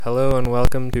Hello and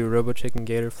welcome to Robo Chicken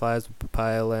Gator Flies with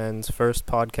Papaya Land's first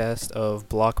podcast of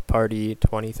Block Party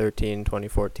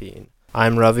 2013-2014.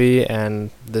 I'm Ravi,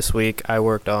 and this week I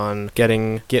worked on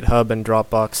getting GitHub and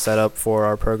Dropbox set up for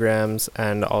our programs,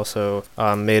 and also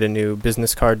made a new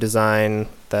business card design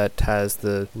that has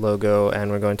the logo,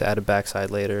 and we're going to add a backside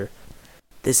later.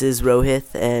 This is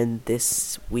Rohit, and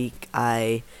this week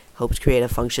I helped create a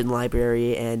function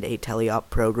library and a teleop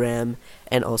program,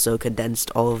 and also condensed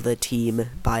all of the team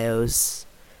bios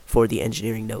for the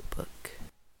engineering notebook.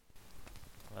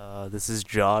 This is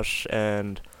Josh,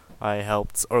 and I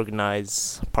helped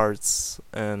organize parts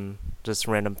and just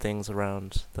random things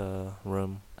around the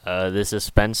room. This is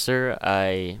Spencer.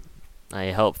 I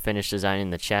helped finish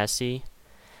designing the chassis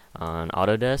on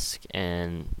Autodesk,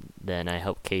 and then I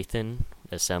helped Kathan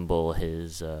assemble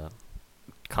his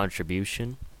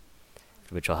contribution,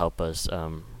 which will help us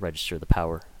register the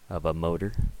power of a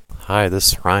motor. Hi, this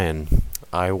is Ryan.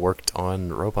 I worked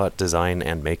on robot design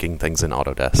and making things in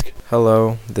Autodesk.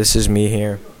 Hello, this is me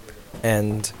here,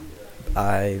 and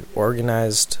I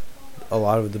organized a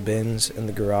lot of the bins in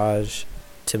the garage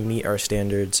to meet our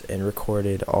standards and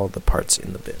recorded all the parts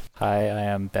in the bin. Hi, I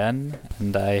am Ben,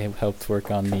 and I helped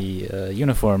work on the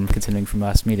uniform continuing from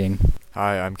last meeting.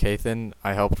 Hi, I'm Kathan.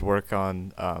 I helped work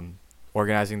on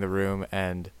organizing the room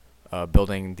and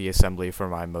building the assembly for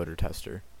my motor tester.